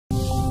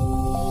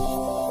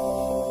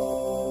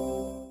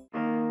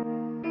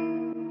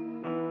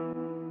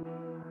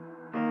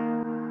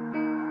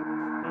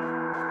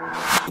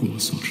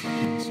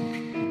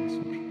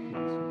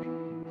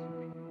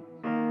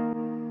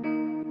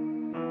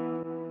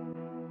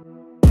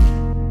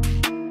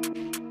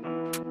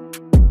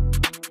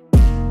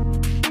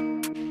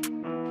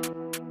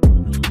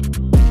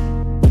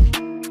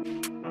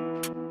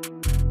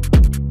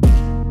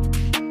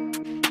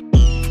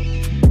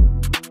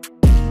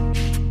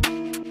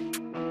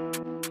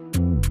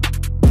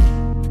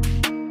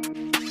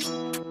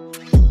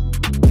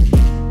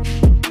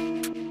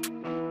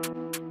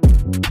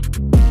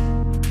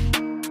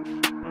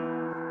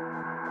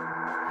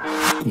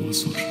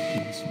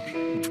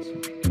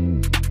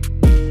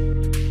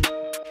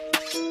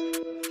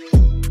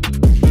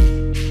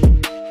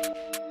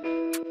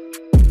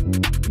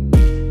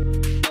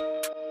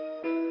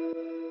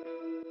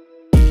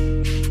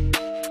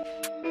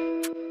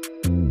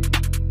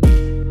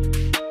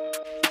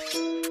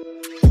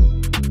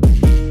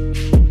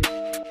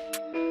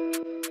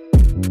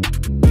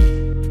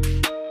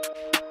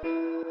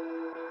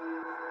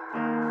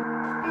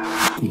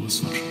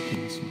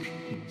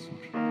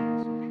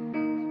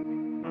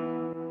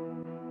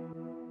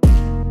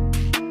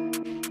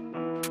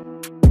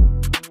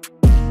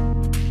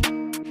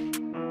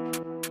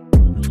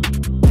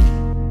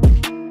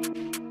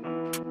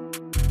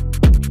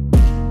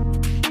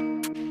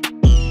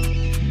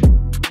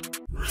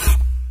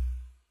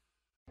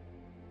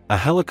A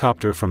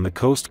helicopter from the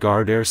Coast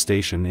Guard Air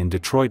Station in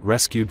Detroit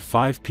rescued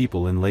 5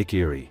 people in Lake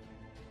Erie.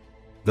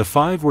 The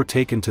 5 were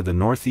taken to the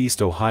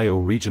Northeast Ohio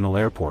Regional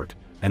Airport,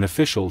 and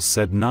officials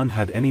said none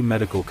had any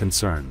medical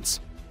concerns.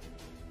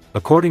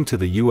 According to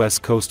the U.S.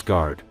 Coast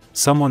Guard,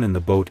 someone in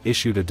the boat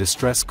issued a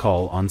distress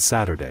call on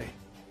Saturday.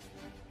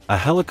 A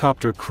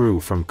helicopter crew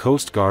from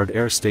Coast Guard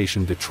Air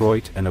Station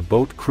Detroit and a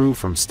boat crew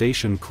from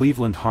Station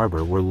Cleveland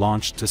Harbor were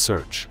launched to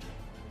search.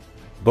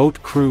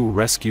 Boat crew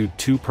rescued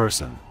 2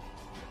 persons.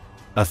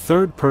 A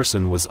 3rd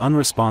person was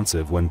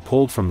unresponsive when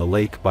pulled from the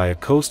lake by a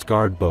Coast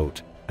Guard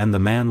boat, and the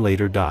man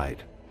later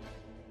died.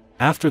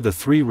 After the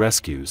 3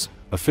 rescues,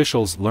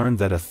 officials learned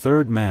that a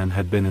 3rd man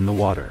had been in the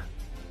water.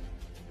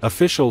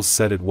 Officials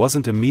said it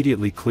wasn't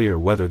immediately clear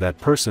whether that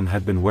person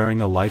had been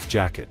wearing a life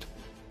jacket.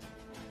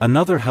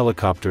 Another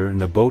helicopter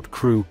and a boat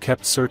crew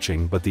kept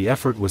searching, but the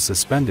effort was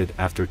suspended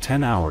after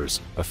 10 hours,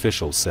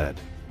 officials said.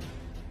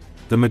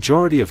 The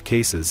majority of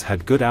cases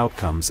had good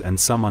outcomes and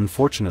some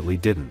unfortunately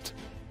didn't.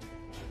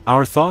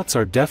 Our thoughts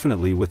are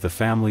definitely with the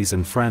families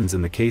and friends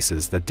in the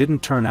cases that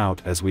didn't turn out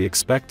as we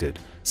expected,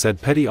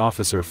 said Petty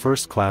Officer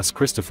First Class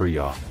Christopher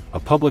Yaw, a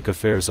public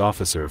affairs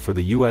officer for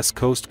the U.S.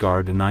 Coast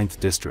Guard 9th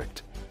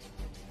District.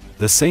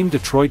 The same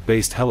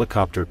Detroit-based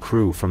helicopter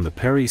crew from the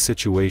Perry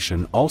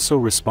situation also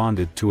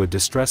responded to a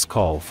distress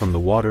call from the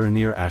water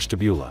near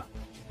Ashtabula.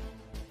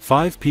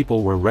 5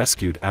 people were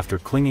rescued after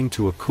clinging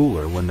to a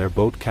cooler when their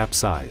boat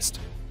capsized.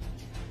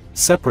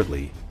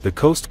 Separately, the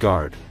Coast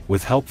Guard,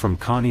 with help from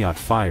Conneaut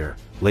Fire,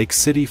 Lake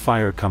City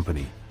Fire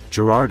Company,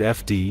 Girard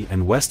FD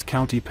and West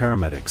County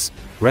paramedics,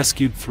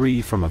 rescued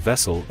 3 from a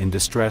vessel in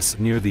distress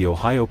near the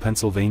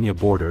Ohio-Pennsylvania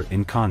border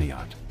in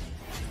Conneaut.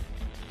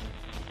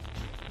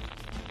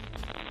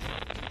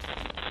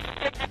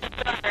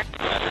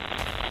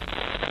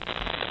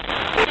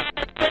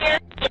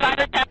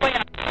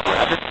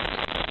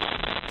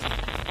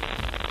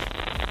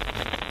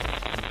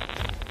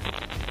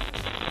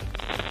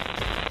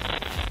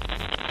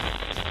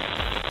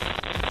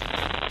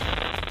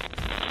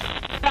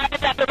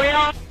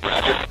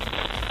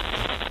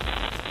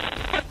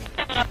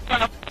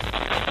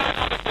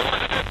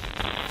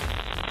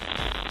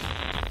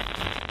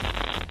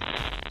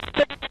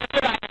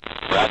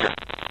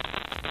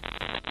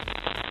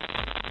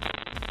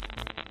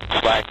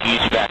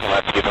 Easy back and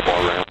left to give them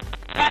more room.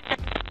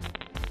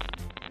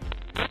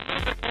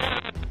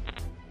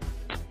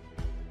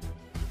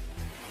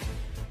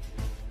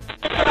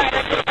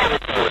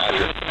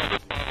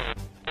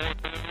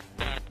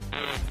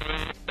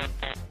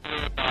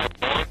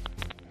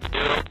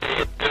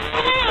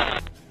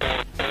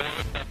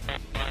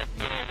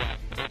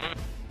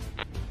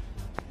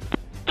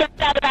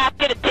 Just out of the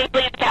basket and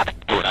safely in the cabin.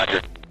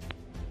 Roger.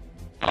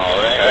 All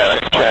right,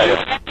 let's try it.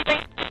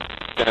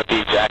 Gonna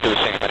be Jack who's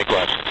saying many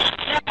questions.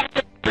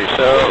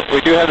 So we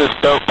do have this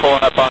boat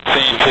pulling up on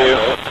scene too.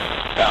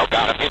 Oh,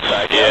 got him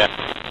inside. Yeah.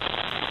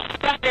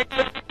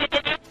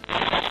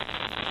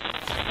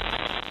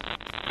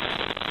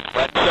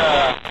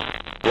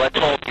 Let's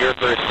hold here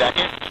for a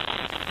second.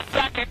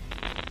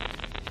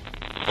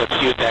 Let's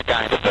see what that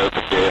guy in the boat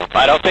can do.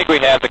 I don't think we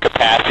have the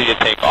capacity to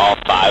take all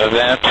 5 of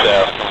them,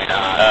 so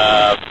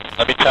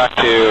let me talk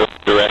to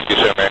the rescue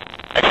swimmer.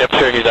 Except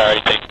sure he's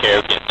already taken care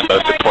of getting the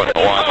most important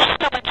ones.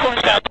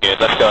 Sounds good.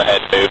 Let's go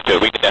ahead and move to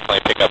it. We can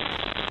definitely pick up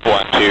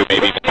 1, 2,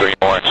 maybe even 3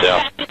 more, so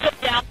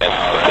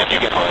can you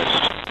get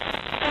hoist?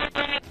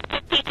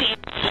 15.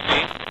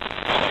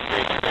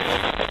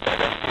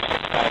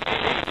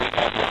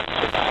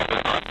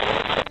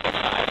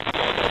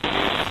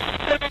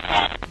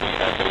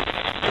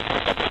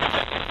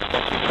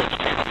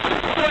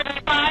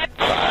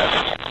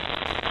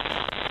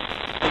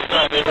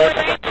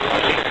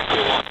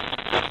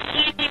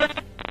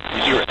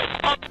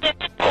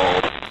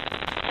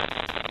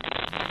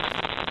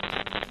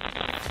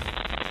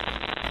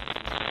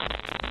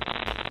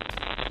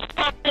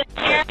 Austin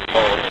here.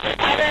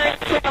 I'm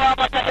very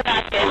almost under